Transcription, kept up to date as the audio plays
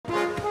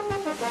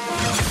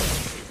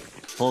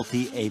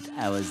48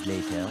 hours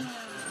later.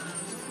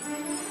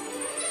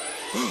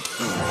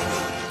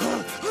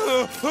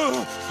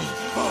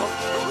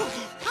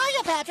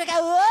 Hiya, Patrick.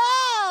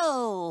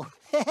 Whoa!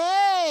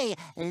 Hey,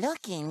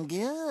 looking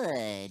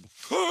good.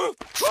 Oh,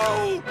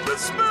 the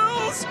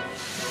smells!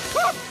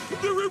 Ah,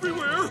 they're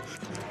everywhere!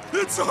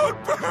 It's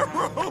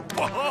unbearable!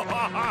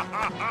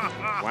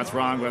 What's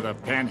wrong with a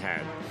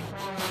pinhead?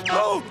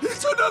 Oh,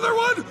 it's another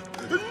one!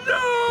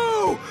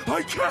 No!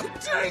 I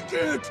can't take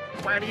it!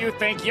 Where do you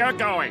think you're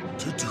going?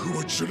 To do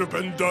what should have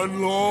been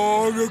done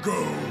long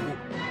ago.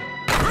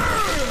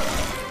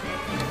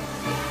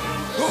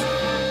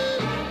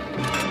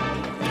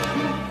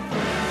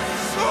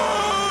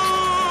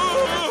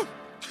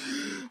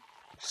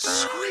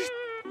 Sweet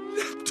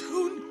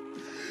Neptune!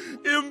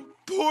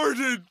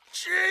 Imported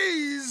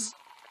cheese!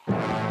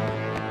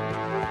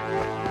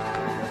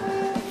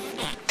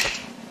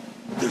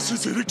 This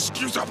is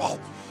inexcusable!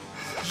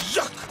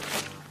 Yuck!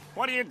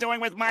 What are you doing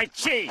with my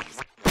cheese?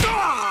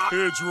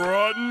 It's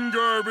rotten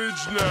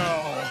garbage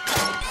now.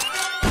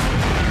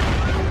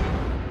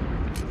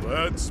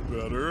 That's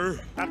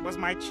better. That was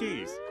my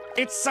cheese.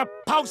 It's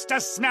supposed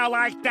to smell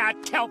like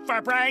that, kelp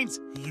for brains!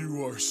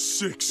 You are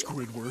sick,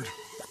 Squidward.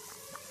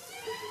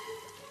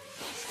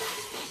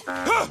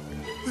 Ah!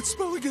 Let's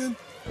smell again.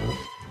 1,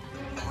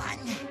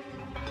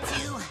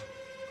 2,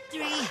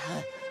 3,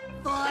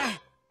 4.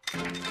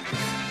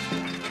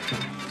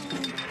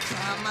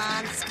 Come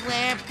on,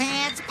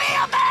 SquarePants, be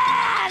a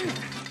man!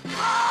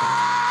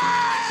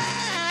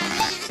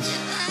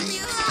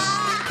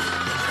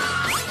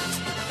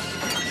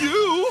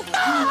 You?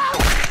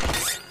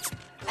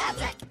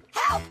 Patrick,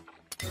 help!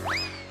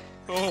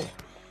 Oh,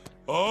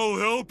 I'll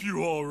help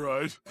you, all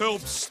right.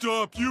 Help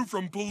stop you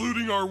from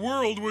polluting our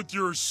world with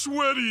your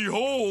sweaty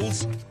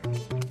holes.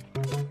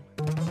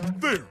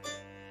 There.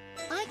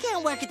 I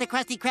can't work at the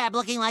Krusty Krab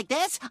looking like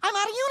this. I'm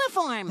out of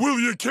uniform. Well,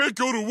 you can't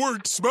go to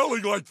work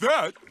smelling like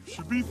that. You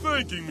should be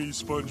thanking me,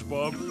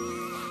 SpongeBob.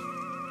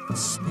 It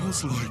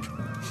smells like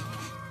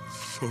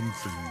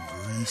something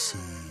greasy.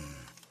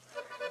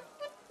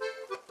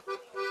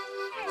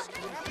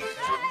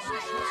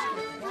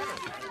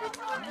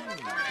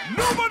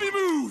 Nobody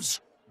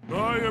moves!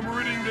 I am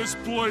ridding this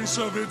place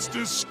of its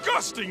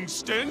disgusting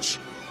stench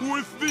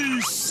with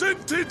these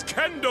scented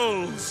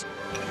candles.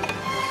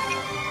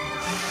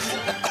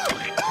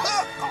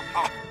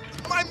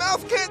 My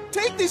mouth can't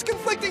take these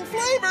conflicting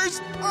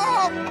flavors!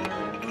 Oh!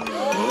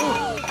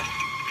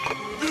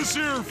 This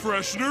air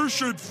freshener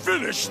should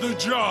finish the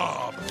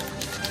job.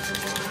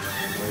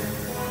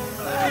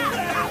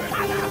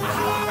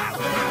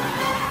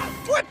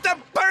 What the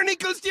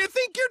barnacles do you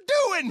think you're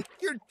doing?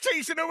 You're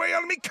chasing away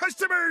all me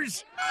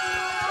customers!